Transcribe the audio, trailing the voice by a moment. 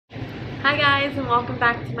Hi guys, and welcome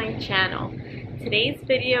back to my channel. Today's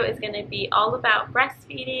video is going to be all about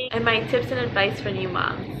breastfeeding and my tips and advice for new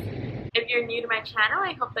moms. If you're new to my channel,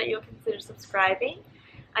 I hope that you'll consider subscribing.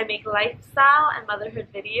 I make lifestyle and motherhood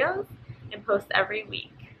videos and post every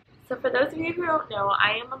week. So for those of you who don't know,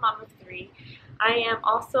 I am a mom of 3. I am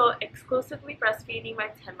also exclusively breastfeeding my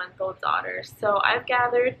 10-month-old daughter. So I've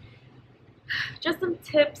gathered just some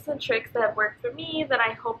tips and tricks that have worked for me that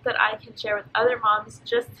I hope that I can share with other moms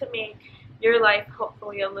just to make your life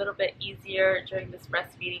hopefully a little bit easier during this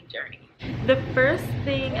breastfeeding journey. The first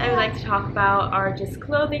thing I would like to talk about are just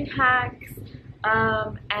clothing hacks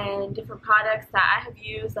and different products that I have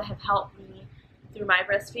used that have helped me through my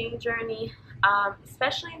breastfeeding journey.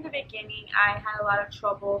 Especially in the beginning, I had a lot of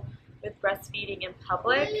trouble with breastfeeding in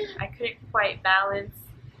public. I couldn't quite balance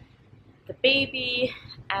the baby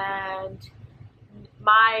and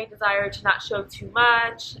my desire to not show too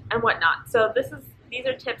much and whatnot. So these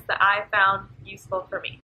are tips that I found useful for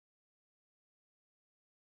me.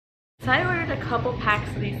 So I ordered a couple packs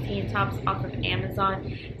of these tank tops off of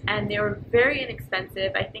Amazon, and they were very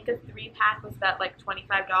inexpensive. I think a 3-pack was about like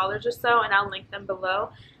 $25 or so, and I'll link them below.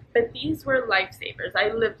 But these were lifesavers.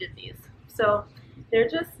 I lived in these. So they're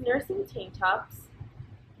just nursing tank tops,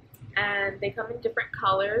 and they come in different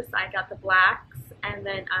colors. I got the blacks and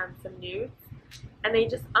then some nudes. And they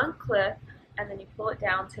just unclip and then you pull it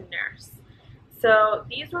down to nurse. So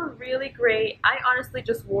these were really great. I honestly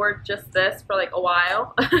just wore just this for like a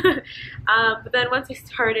while. But then once I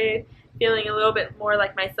started feeling a little bit more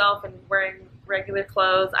like myself and wearing regular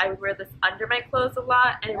clothes, I would wear this under my clothes a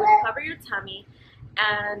lot, and it would cover your tummy.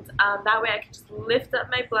 And that way I could just lift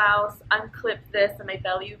up my blouse, unclip this, and my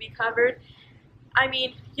belly would be covered. I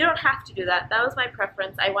mean, you don't have to do that. That was my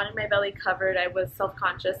preference. I wanted my belly covered. I was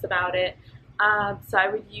self-conscious about it. So I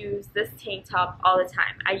would use this tank top all the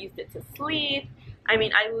time. I used it to sleep. I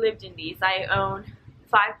mean, I lived in these. I own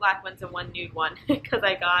 5 black ones and 1 nude one because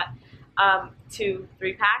I got 2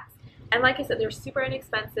 3-packs. And like I said, they're super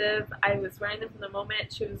inexpensive. I was wearing them from the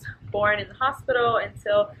moment she was born in the hospital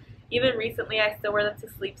until even recently. I still wear them to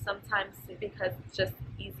sleep sometimes because it's just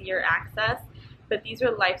easier access. But these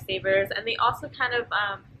are lifesavers, and they also kind of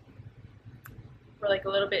were like a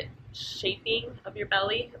little bit shaping of your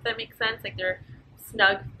belly, if that makes sense. Like they're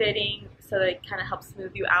snug fitting, so they kind of help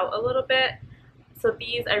smooth you out a little bit. So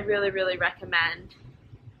these I really, really recommend.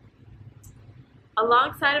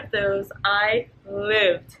 Alongside of those, I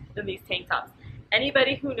lived in these tank tops.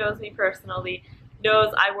 Anybody who knows me personally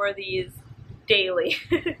knows I wore these daily.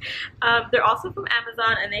 They're also from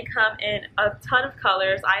Amazon, and they come in a ton of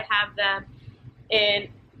colors. I have them in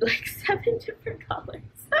like 7 different colors.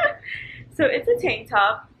 So it's a tank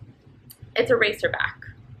top. It's a racer back,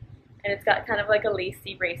 and it's got kind of like a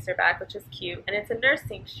lacy racer back, which is cute, and it's a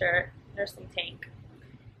nursing shirt, nursing tank.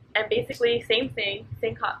 And basically same thing,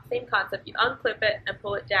 same concept. You unclip it and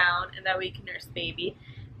pull it down, and that way you can nurse baby.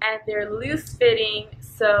 And they're loose fitting,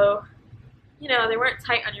 so you know, they weren't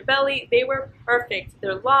tight on your belly. They were perfect.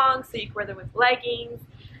 They're long, so you can wear them with leggings.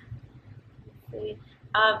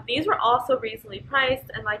 These were also reasonably priced,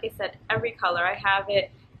 and like I said, every color. I have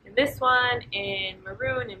it in this one, in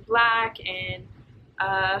maroon, in black, in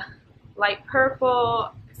light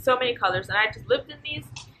purple, so many colors. And I just lived in these.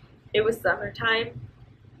 It was summertime,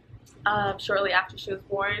 shortly after she was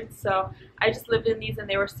born, so I just lived in these, and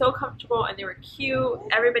they were so comfortable and they were cute.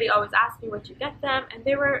 Everybody always asked me where'd you get them, and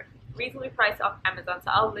they were reasonably priced off Amazon,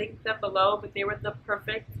 so I'll link them below. But they were the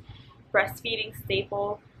perfect breastfeeding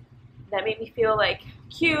staple that made me feel like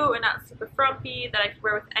cute and not super frumpy, that I could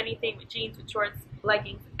wear with anything, with jeans, with shorts,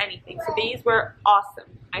 leggings, anything. So these were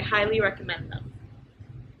awesome. I highly recommend them.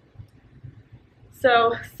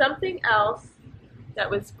 So something else that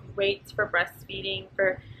was great for breastfeeding,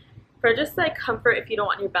 for just like comfort if you don't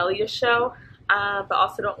want your belly to show, but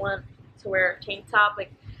also don't want to wear a tank top.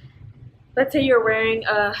 Like let's say you're wearing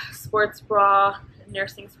a sports bra, a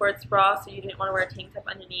nursing sports bra, so you didn't want to wear a tank top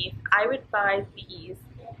underneath. I would buy these,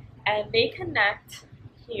 and they connect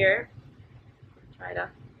here.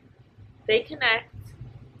 They connect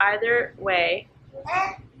either way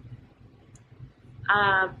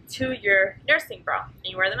to your nursing bra. And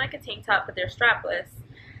you wear them like a tank top, but they're strapless.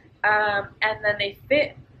 And then they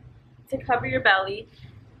fit to cover your belly.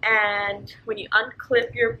 And when you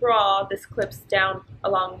unclip your bra, this clips down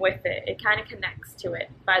along with it. It kind of connects to it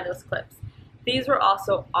by those clips. These were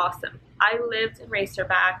also awesome. I lived in racer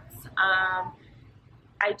backs.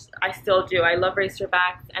 I still do. I love racer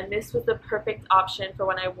backs, and this was the perfect option for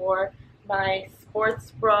when I wore my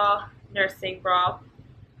sports bra, nursing bra.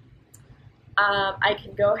 I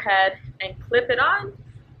can go ahead and clip it on,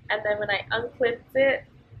 and then when I unclipped it,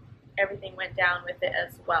 everything went down with it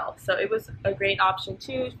as well. So it was a great option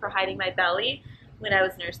too for hiding my belly when I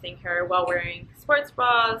was nursing her while wearing sports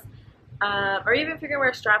bras, or even if you're gonna wear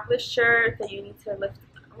a strapless shirt that you need to lift.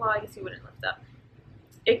 Well, I guess you wouldn't lift up.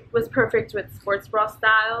 It was perfect with sports bra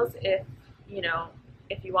styles if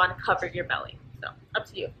if you want to cover your belly. So up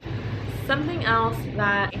to you. Something else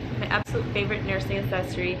that my absolute favorite nursing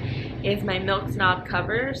accessory is my milk snob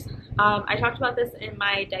covers. I talked about this in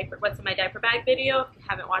my what's in my diaper bag video. If you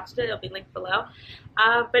haven't watched it, it'll be linked below.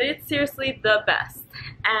 But it's seriously the best.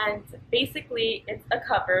 And basically, it's a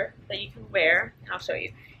cover that you can wear. I'll show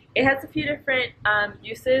you. It has a few different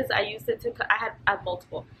uses. I had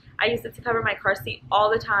multiple. I used it to cover my car seat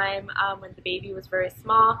all the time when the baby was very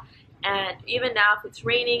small. And even now, if it's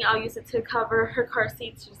raining, I'll use it to cover her car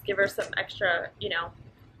seat to just give her some extra,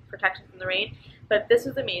 protection from the rain. But this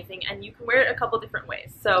was amazing, and you can wear it a couple different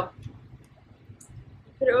ways. So you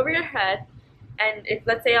put it over your head, and if,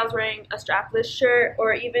 let's say I was wearing a strapless shirt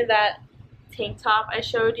or even that tank top I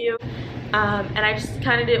showed you, and I just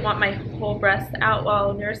kind of didn't want my whole breast out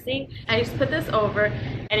while nursing, I just put this over,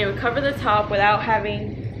 and it would cover the top without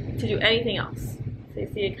having to do anything else. So you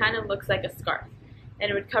see, it kind of looks like a scarf. And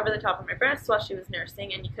it would cover the top of my breast while she was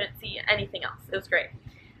nursing, and you couldn't see anything else. It was great.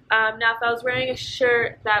 Now, if I was wearing a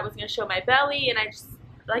shirt that was going to show my belly, and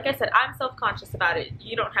like I said, I'm self-conscious about it.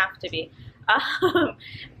 You don't have to be.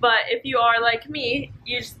 But if you are like me,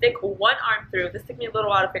 you just stick one arm through. This took me a little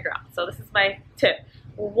while to figure out, so this is my tip.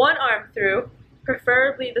 One arm through,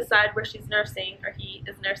 preferably the side where she's nursing, or he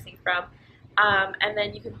is nursing from. And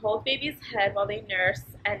then you can hold baby's head while they nurse,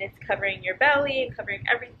 and it's covering your belly and covering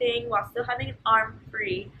everything while still having an arm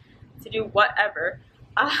free to do whatever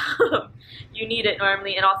you need it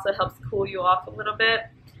normally, and also helps cool you off a little bit.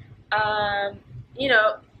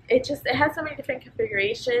 It has so many different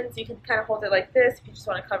configurations. You can kind of hold it like this if you just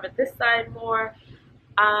want to cover this side more.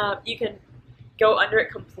 You can go under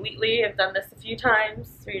it completely. I've done this a few times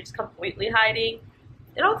where you're just completely hiding.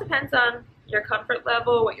 It all depends on your comfort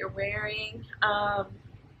level, what you're wearing,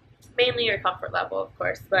 mainly your comfort level, of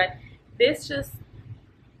course. But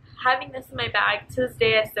having this in my bag, to this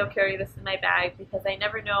day I still carry this in my bag because I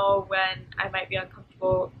never know when I might be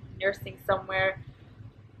uncomfortable nursing somewhere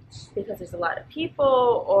because there's a lot of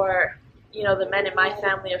people, or the men in my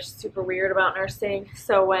family are super weird about nursing,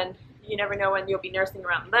 so you never know when you'll be nursing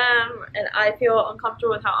around them, and I feel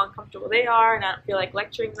uncomfortable with how uncomfortable they are, and I don't feel like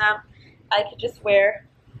lecturing them. I could just wear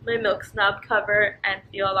my milk snob cover and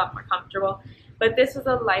feel a lot more comfortable. But this was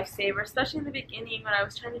a lifesaver, especially in the beginning when I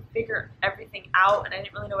was trying to figure everything out and I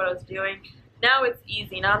didn't really know what I was doing. Now it's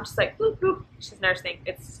easy. Now I'm just like, bloop, bloop, she's nursing.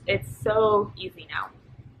 It's so easy now.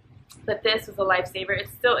 But this was a lifesaver. It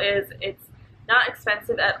still is. It's not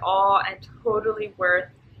expensive at all and totally worth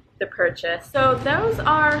the purchase. So those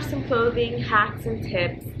are some clothing hacks and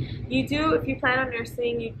tips. If you plan on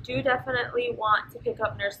nursing, you do definitely want to pick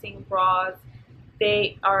up nursing bras.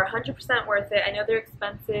 They are 100% worth it. I know they're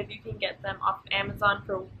expensive. You can get them off Amazon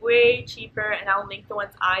for way cheaper, and I'll link the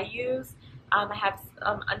ones I use. I have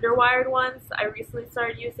some underwired ones I recently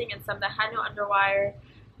started using, and some that had no underwire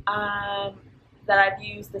that I've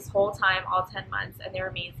used this whole time, all 10 months, and they're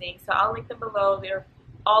amazing. So I'll link them below.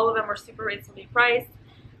 All of them are super reasonably priced.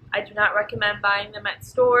 I do not recommend buying them at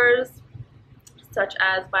stores such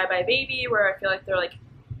as Bye Bye Baby, where I feel like they're like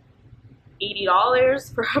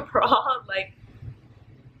 $80 for a bra.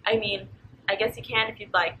 I mean, I guess you can if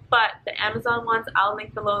you'd like, but the Amazon ones, I'll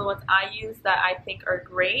link below the ones I use that I think are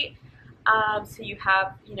great. So you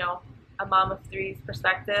have, a mom of three's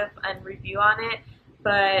perspective and review on it,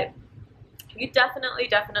 but you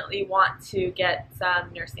definitely want to get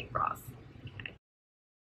some nursing bras. Okay.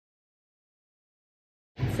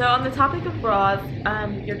 So on the topic of bras,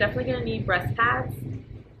 you're definitely going to need breast pads.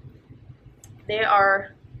 There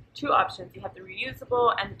are two options. You have the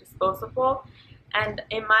reusable and the disposable. And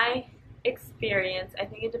in my experience, I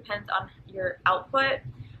think it depends on your output.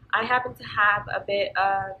 I happen to have a bit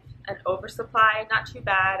of an oversupply, not too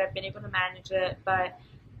bad, I've been able to manage it, but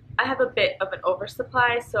I have a bit of an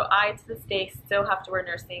oversupply, so I to this day still have to wear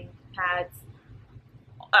nursing pads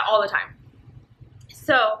all the time.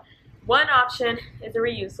 So one option is the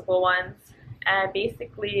reusable ones, and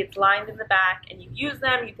basically it's lined in the back and you use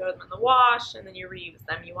them, you throw them in the wash, and then you reuse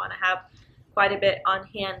them. You want to have quite a bit on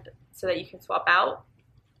hand so that you can swap out.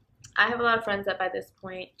 I have a lot of friends that by this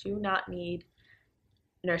point do not need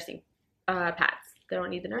nursing pads. They don't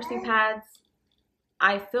need the nursing pads.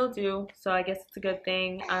 I still do, so I guess it's a good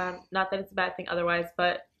thing. Not that it's a bad thing otherwise,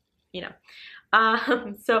 but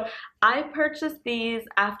so I purchased these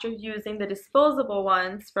after using the disposable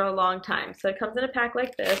ones for a long time. So it comes in a pack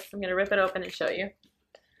like this. I'm going to rip it open and show you.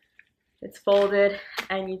 It's folded,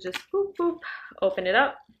 and you just boop, boop, open it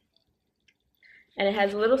up. And it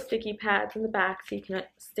has little sticky pads in the back, so you can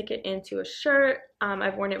stick it into a shirt.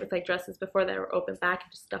 I've worn it with like dresses before that were open back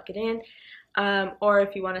and just stuck it in. Or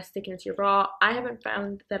if you want to stick it into your bra. I haven't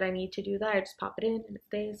found that I need to do that. I just pop it in and it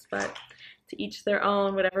stays, but to each their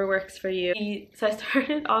own, whatever works for you. So I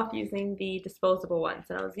started off using the disposable ones,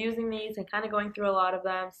 and I was using these and kind of going through a lot of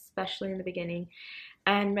them, especially in the beginning.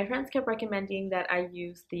 And my friends kept recommending that I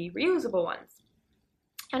use the reusable ones.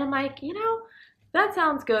 And I'm like, you know, that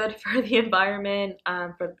sounds good for the environment,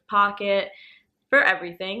 for the pocket, for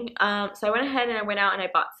everything. So I went ahead and I went out and I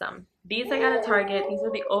bought some. These I got at Target. These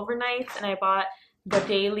are the overnights, and I bought the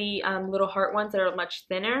daily little heart ones that are much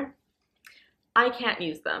thinner. I can't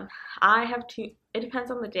use them. I have too, it depends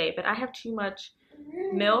on the day, but I have too much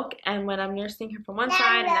milk, and when I'm nursing her from one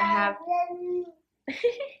side and I have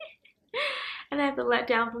and I have to let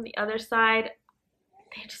down from the other side,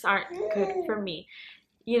 they just aren't good for me.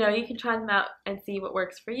 You know, you can try them out and see what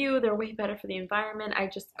works for you. They're way better for the environment. I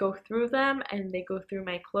just go through them and they go through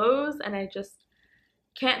my clothes, and I just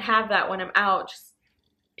can't have that when I'm out just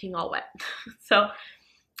being all wet. So,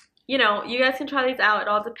 you know, you guys can try these out. It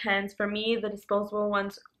all depends. For me, the disposable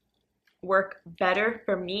ones work better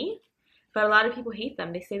for me, but a lot of people hate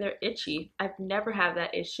them. They say they're itchy. I've never had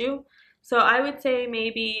that issue. So I would say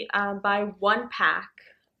maybe buy 1 pack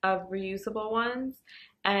of reusable ones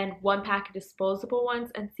and 1 pack of disposable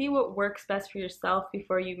ones, and see what works best for yourself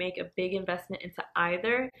before you make a big investment into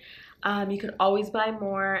either. You can always buy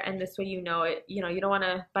more, and this way you know it. You know, you don't want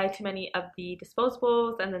to buy too many of the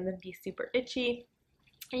disposables and then them be super itchy.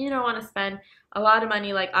 And you don't want to spend a lot of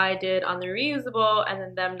money like I did on the reusable and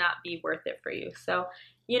then them not be worth it for you. So,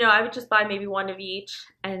 you know, I would just buy maybe 1 of each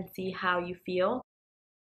and see how you feel.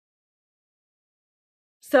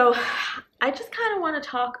 So I just kind of want to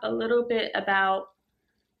talk a little bit about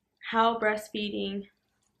how breastfeeding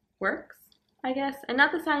works, I guess, and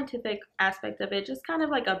not the scientific aspect of it, just kind of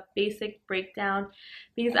like a basic breakdown,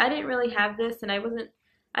 because I didn't really have this and I didn't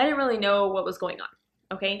really know what was going on,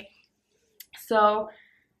 okay? So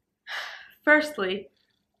firstly,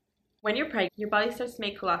 when you're pregnant, your body starts to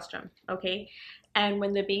make colostrum, okay? And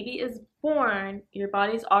when the baby is born, your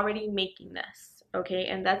body's already making this, okay?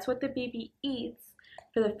 And that's what the baby eats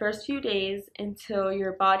for the first few days until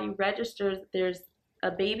your body registers there's a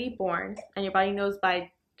baby born, and your body knows by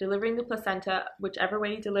delivering the placenta, whichever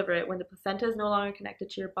way you deliver it, when the placenta is no longer connected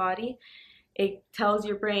to your body, it tells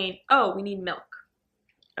your brain, oh, we need milk,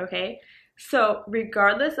 okay? So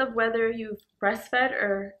regardless of whether you've breastfed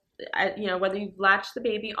or, you know, whether you've latched the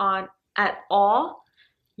baby on at all,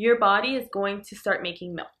 your body is going to start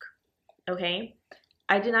making milk, okay?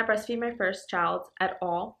 I did not breastfeed my first child at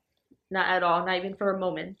all, not even for a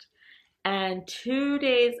moment. And 2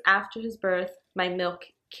 days after his birth, my milk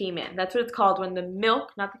came in. That's what it's called, when the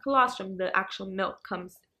milk, not the colostrum, the actual milk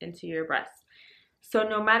comes into your breast. So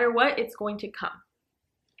no matter what, it's going to come,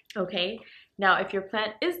 okay? Now, if your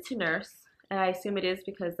plan is to nurse, and I assume it is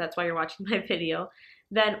because that's why you're watching my video,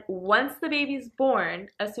 then once the baby's born,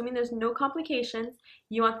 assuming there's no complications,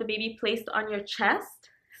 you want the baby placed on your chest,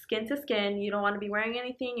 skin to skin. You don't want to be wearing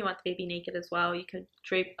anything. You want the baby naked as well. You could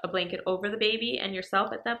drape a blanket over the baby and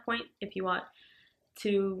yourself at that point if you want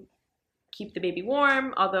to keep the baby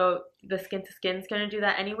warm, although the skin to skin is going to do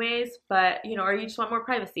that anyways, but you know, or you just want more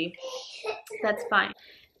privacy, that's fine.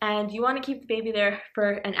 And you want to keep the baby there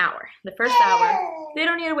for an hour. The first hour, they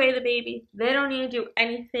don't need to weigh the baby. They don't need to do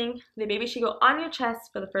anything. The baby should go on your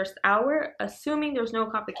chest for the first hour, assuming there's no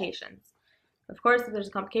complications. Of course, if there's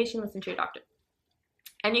a complication, listen to your doctor.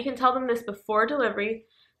 And you can tell them this before delivery.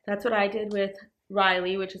 That's what I did with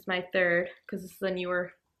Riley, which is my third, because this is a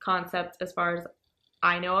newer concept as far as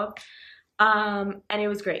I know of. And it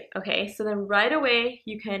was great. Okay, so then right away,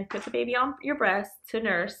 you can put the baby on your breast to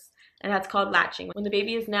nurse, and that's called latching. When the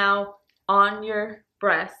baby is now on your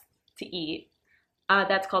breast to eat,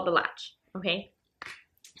 that's called the latch, okay?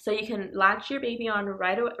 So you can latch your baby on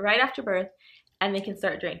right after birth, and they can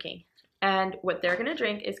start drinking. And what they're gonna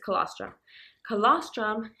drink is colostrum.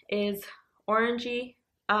 Colostrum is orangey,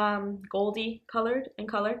 goldy colored in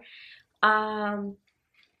color,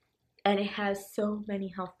 and it has so many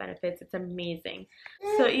health benefits. It's amazing.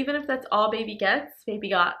 So even if that's all baby gets, baby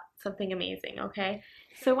got something amazing, okay?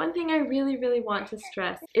 So one thing I really, really want to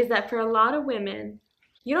stress is that for a lot of women,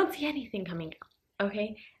 you don't see anything coming out,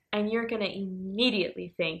 okay? And you're gonna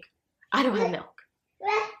immediately think, I don't have milk.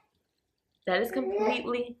 That is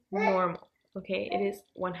completely normal, okay? It is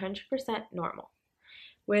 100% normal.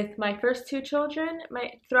 With my first 2 children,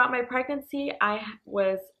 throughout my pregnancy, I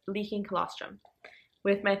was leaking colostrum.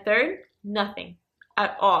 With my third, nothing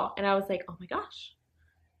at all. And I was like, oh my gosh,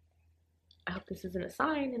 I hope this isn't a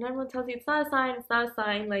sign. And everyone tells you it's not a sign, it's not a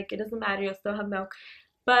sign. Like, it doesn't matter, you'll still have milk.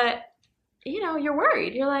 But, you know, you're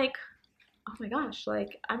worried. You're like, oh my gosh,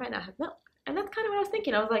 like, I might not have milk. And that's kind of what I was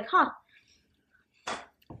thinking. I was like, huh,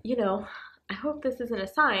 you know, I hope this isn't a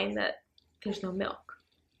sign that there's no milk.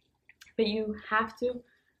 But you have to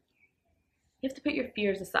put your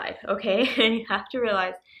fears aside, okay? And you have to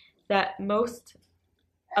realize that most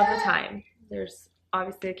of the time, there's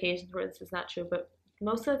obviously occasions where this is not true, but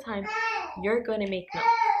most of the time, you're going to make milk,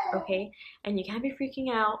 okay? And you can't be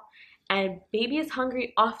freaking out. And baby is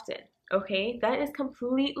hungry often, okay? That is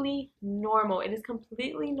completely normal. It is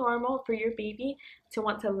completely normal for your baby to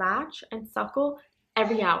want to latch and suckle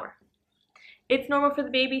every hour. It's normal for the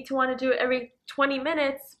baby to want to do it every 20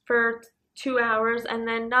 minutes for 2 hours and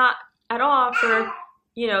then not at all for,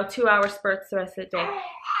 you know, 2-hour spurts the rest of the day.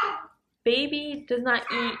 Baby does not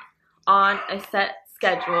eat on a set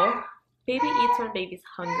schedule. Baby eats when baby's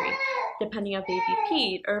hungry, depending on baby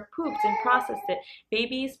peed or pooped and processed it.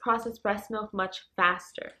 Babies process breast milk much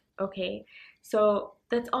faster, okay? So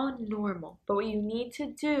that's all normal. But what you need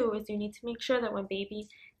to do is you need to make sure that when baby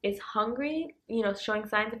is hungry, you know, showing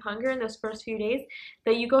signs of hunger in those first few days,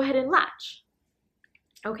 that you go ahead and latch,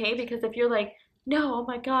 okay? Because if you're like, no, oh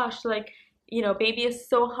my gosh, like, you know, baby is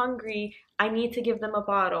so hungry, I need to give them a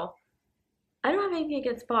bottle. I don't have anything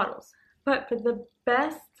against bottles, but for the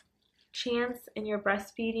best chance in your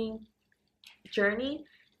breastfeeding journey,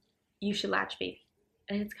 you should latch baby.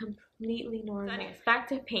 And it's completely normal. So anyways, back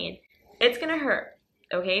to pain. It's gonna hurt,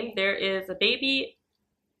 okay? There is a baby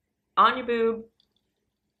on your boob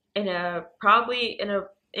probably in a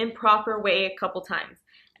improper way a couple times.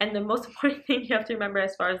 And the most important thing you have to remember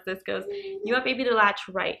as far as this goes, you want baby to latch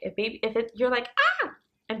right. You're like, ah,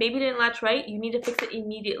 and baby didn't latch right, you need to fix it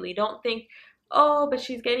immediately. Don't think, oh, but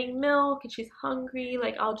she's getting milk and she's hungry,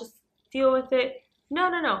 like I'll just deal with it. No,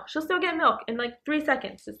 no, no. She'll still get milk in like 3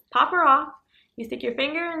 seconds. Just pop her off. You stick your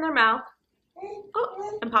finger in their mouth,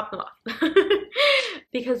 oh, and pop them off.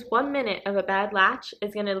 Because 1 minute of a bad latch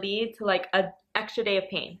is gonna lead to like an extra day of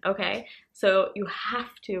pain, okay? So you have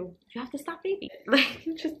to stop baby. Like,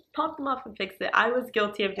 just pop them off and fix it. I was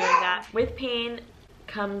guilty of doing that. With pain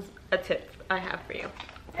comes a tip I have for you.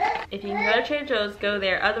 If you can go to Trader Joe's, go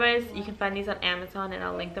there. Otherwise, you can find these on Amazon and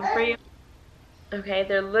I'll link them for you. Okay,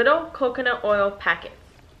 they're little coconut oil packets.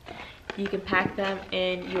 You can pack them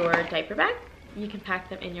in your diaper bag. You can pack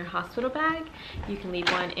them in your hospital bag. You can leave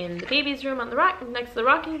one in the baby's room on the next to the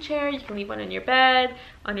rocking chair. You can leave one in your bed,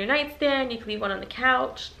 on your nightstand. You can leave one on the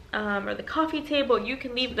couch or the coffee table. You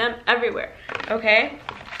can leave them everywhere, okay?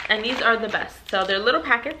 And these are the best. So they're little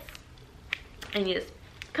packets, and you just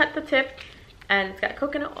cut the tip, and it's got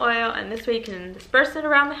coconut oil, and this way you can disperse it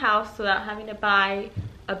around the house without having to buy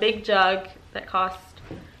a big jug that costs,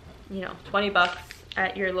 you know, 20 bucks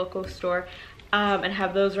at your local store, and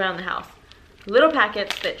have those around the house. Little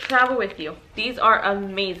packets that travel with you. These are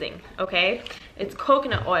amazing, okay? It's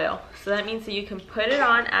coconut oil, so that means that you can put it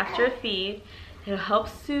on after a feed. It'll help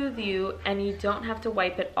soothe you, and you don't have to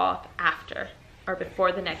wipe it off after or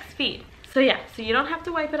before the next feed. So yeah, so you don't have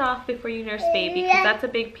to wipe it off before you nurse baby, because that's a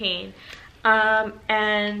big pain.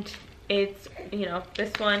 And it's, you know,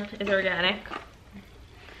 this one is organic.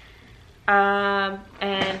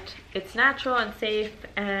 And it's natural and safe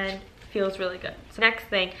and feels really good. So next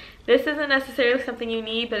thing, this isn't necessarily something you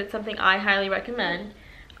need, but it's something I highly recommend.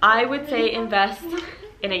 I would say invest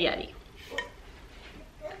in a Yeti.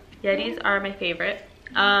 Yetis are my favorite.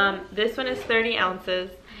 This one is 30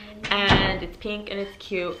 ounces and it's pink and it's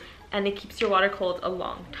cute and it keeps your water cold a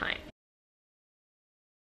long time.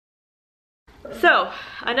 So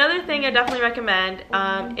another thing I definitely recommend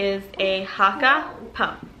is a Haka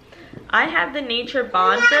pump. I have the Nature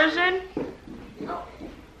Bond version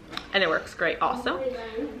and it works great also.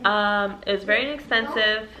 It's very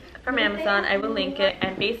inexpensive from Amazon. I will link it,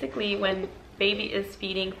 and basically when baby is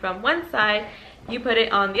feeding from one side, you put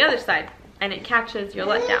it on the other side and it catches your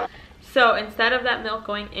letdown. So instead of that milk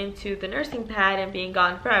going into the nursing pad and being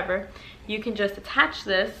gone forever, you can just attach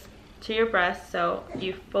this to your breast. So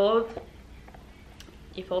you fold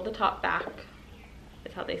the top back,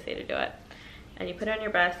 is how they say to do it, and you put it on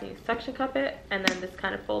your breast and you suction cup it, and then this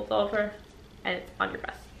kind of folds over and it's on your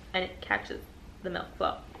breast and it catches the milk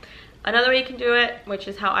flow. Another way you can do it, which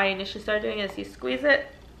is how I initially started doing it, is you squeeze it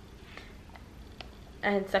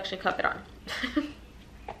and suction cup it on.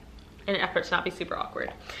 In an effort to not be super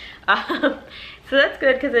awkward. So that's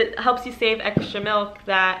good because it helps you save extra milk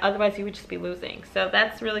that otherwise you would just be losing. So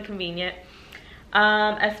that's really convenient.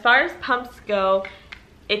 As far as pumps go,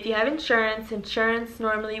 if you have insurance, insurance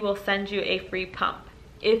normally will send you a free pump.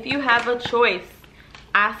 If you have a choice,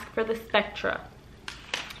 ask for the Spectra.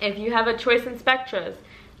 If you have a choice in Spectras,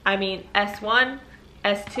 I mean S1,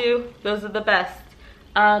 S2, those are the best.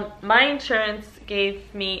 My insurance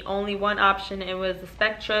gave me only one option. It was the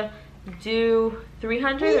Spectra Due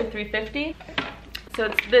 300 or 350. So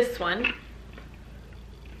it's this one. Let's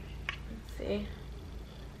see.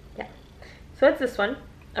 Yeah. So it's this one,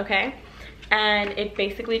 okay? And it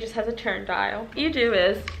basically just has a turn dial. What you do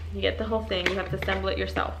is, you get the whole thing, you have to assemble it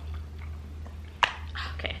yourself.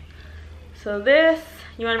 Okay. So this,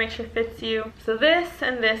 you wanna make sure it fits you. So this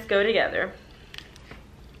and this go together.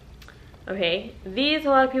 Okay, these, a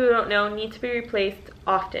lot of people don't know, need to be replaced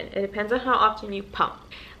often. It depends on how often you pump.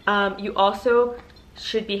 You also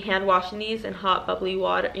should be hand washing these in hot bubbly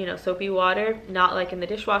water, you know, soapy water, not like in the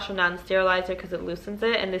dishwasher, not in the sterilizer, because it loosens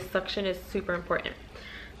it, and this suction is super important.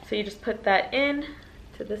 So you just put that in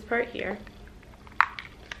to this part here.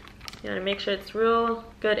 You want to make sure it's real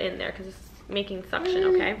good in there because it's making suction,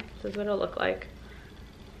 okay? This is what it'll look like.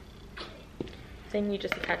 Then you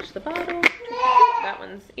just attach the bottle. That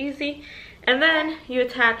one's easy. And then you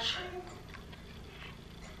attach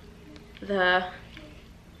the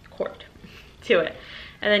cord to it.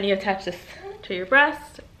 And then you attach this to your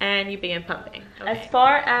breast and you begin pumping. Okay. As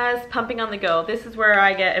far as pumping on the go, this is where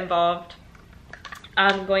I get involved.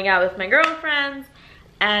 I'm going out with my girlfriends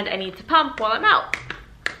and I need to pump while I'm out.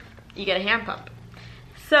 You get a hand pump.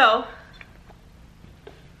 So,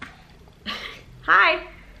 hi.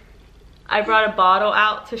 I brought a bottle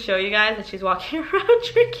out to show you guys, and she's walking around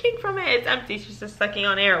drinking from it. It's empty. She's just sucking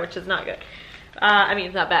on air, which is not good. I mean,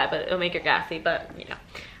 it's not bad, but it'll make her gassy, but you know.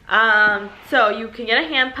 So you can get a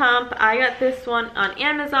hand pump. I got this one on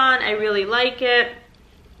Amazon. I really like it.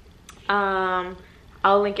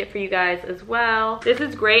 I'll link it for you guys as well. This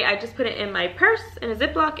is great. I just put it in my purse, in a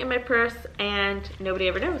Ziploc in my purse, and nobody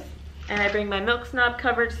ever knows. And I bring my milk snob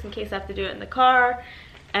cover just in case I have to do it in the car.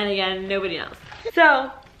 And again, nobody knows.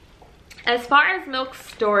 So, as far as milk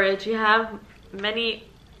storage, you have many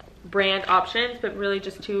brand options, but really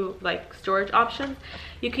just two like storage options.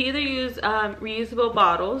 You can either use reusable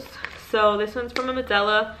bottles. So this one's from a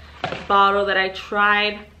Modella bottle that I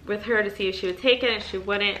tried with her to see if she would take it, and she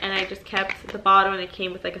wouldn't, and I just kept the bottle, and it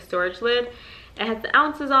came with like a storage lid. It has the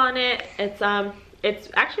ounces on it. It's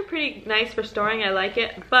actually pretty nice for storing. I like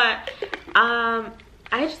it, but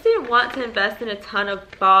I just didn't want to invest in a ton of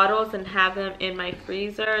bottles and have them in my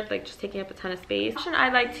freezer, like just taking up a ton of space. The option I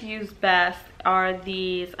like to use best are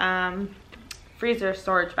these freezer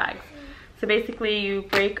storage bags. So basically you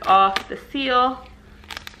break off the seal,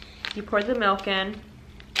 you pour the milk in,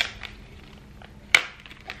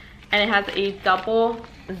 and it has a double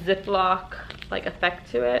Ziploc like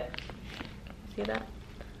effect to it. See that?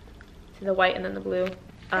 See the white and then the blue.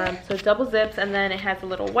 So double zips, and then it has a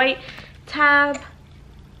little white tab.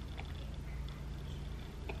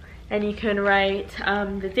 And you can write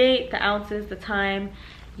the date, the ounces, the time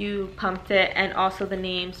you pumped it, and also the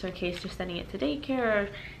name, so in case you're sending it to daycare or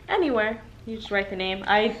anywhere, you just write the name.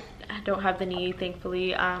 I don't have the need,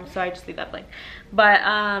 thankfully, so I just leave that blank.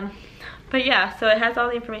 But yeah, so it has all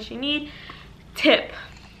the information you need. Tip: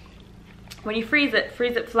 when you freeze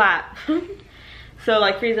it flat. So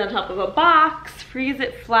like freeze it on top of a box, freeze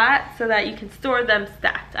it flat so that you can store them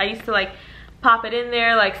stacked. I used to like pop it in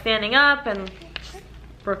there like standing up, and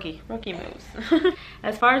rookie moves.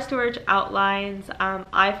 As far as storage outlines,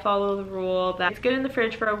 I follow the rule that it's good in the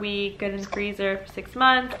fridge for a week, good in the freezer for 6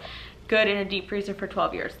 months, good in a deep freezer for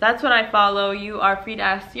 12 years. That's what I follow. You are free to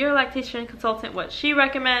ask your lactation consultant what she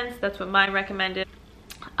recommends. That's what mine recommended.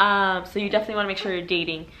 So you definitely want to make sure you're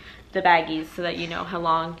dating the baggies so that you know how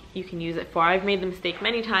long you can use it for. I've made the mistake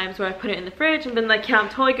many times where I put it in the fridge and been like, yeah, I'm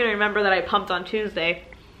totally gonna remember that I pumped on Tuesday.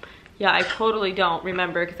 Yeah, I totally don't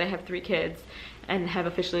remember because I have 3 kids and have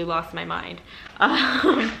officially lost my mind.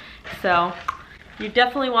 So you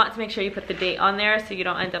definitely want to make sure you put the date on there so you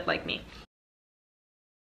don't end up like me.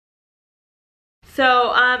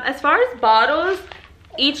 So as far as bottles,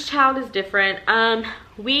 each child is different.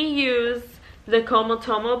 We use the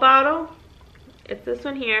Comotomo bottle. It's this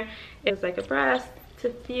one here. It's like a breast to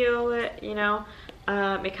feel it, you know.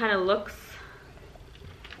 It kind of looks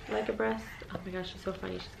like a breast. Oh my gosh, she's so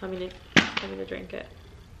funny. She's coming to drink it.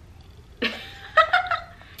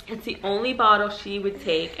 It's the only bottle she would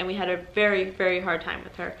take, and we had a very, very hard time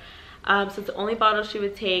with her. So it's the only bottle she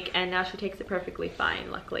would take, and now she takes it perfectly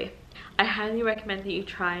fine, luckily. I highly recommend that you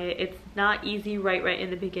try it. It's not easy right in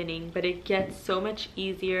the beginning, but it gets so much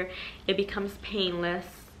easier. It becomes painless.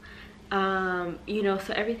 You know,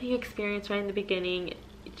 so everything you experience right in the beginning,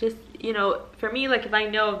 just, you know, for me, like if I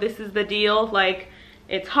know this is the deal, like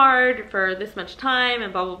it's hard for this much time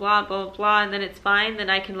and blah, blah, blah, blah, blah, and then it's fine, then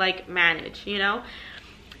I can like manage, you know?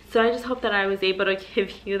 So I just hope that I was able to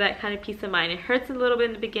give you that kind of peace of mind. It hurts a little bit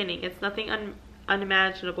in the beginning. It's nothing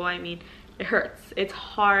unimaginable. I mean, it hurts. It's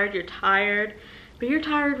hard. You're tired, but you're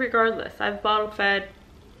tired regardless. I've bottle fed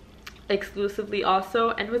exclusively also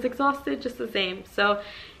and was exhausted just the same. So,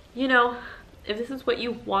 you know, if this is what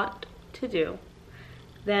you want to do,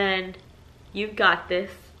 then you've got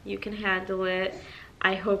this. You can handle it.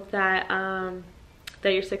 I hope that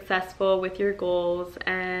that you're successful with your goals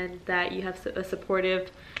and that you have a supportive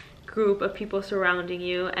group of people surrounding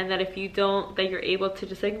you, and that if you don't, that you're able to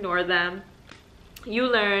just ignore them. You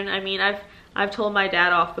learn. I mean, I've told my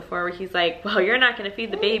dad off before where he's like, well, you're not gonna feed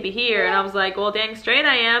the baby here, and I was like, well, dang straight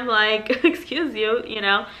I am, like, excuse you, you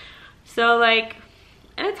know. So like,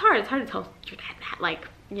 and it's hard to tell your dad that, like,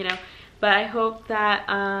 you know. But I hope that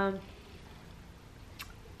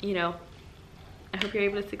you know, I hope you're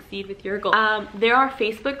able to succeed with your goals. There are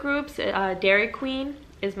Facebook groups. Dairy Queen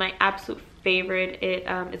is my absolute favorite. It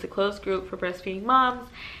is a closed group for breastfeeding moms,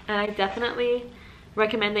 and I definitely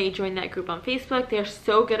recommend that you join that group on Facebook. They're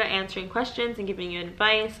so good at answering questions and giving you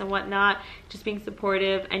advice and whatnot, just being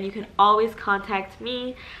supportive. And you can always contact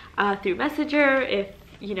me through Messenger if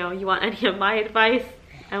you know you want any of my advice.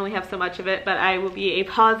 I only have so much of it, but I will be a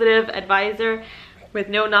positive advisor with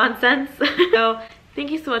no nonsense. So thank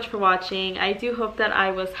you so much for watching. I do hope that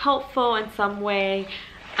I was helpful in some way.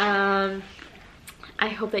 I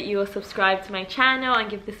hope that you will subscribe to my channel and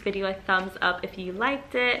give this video a thumbs up if you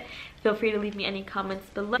liked it. Feel free to leave me any comments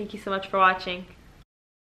below. Thank you so much for watching.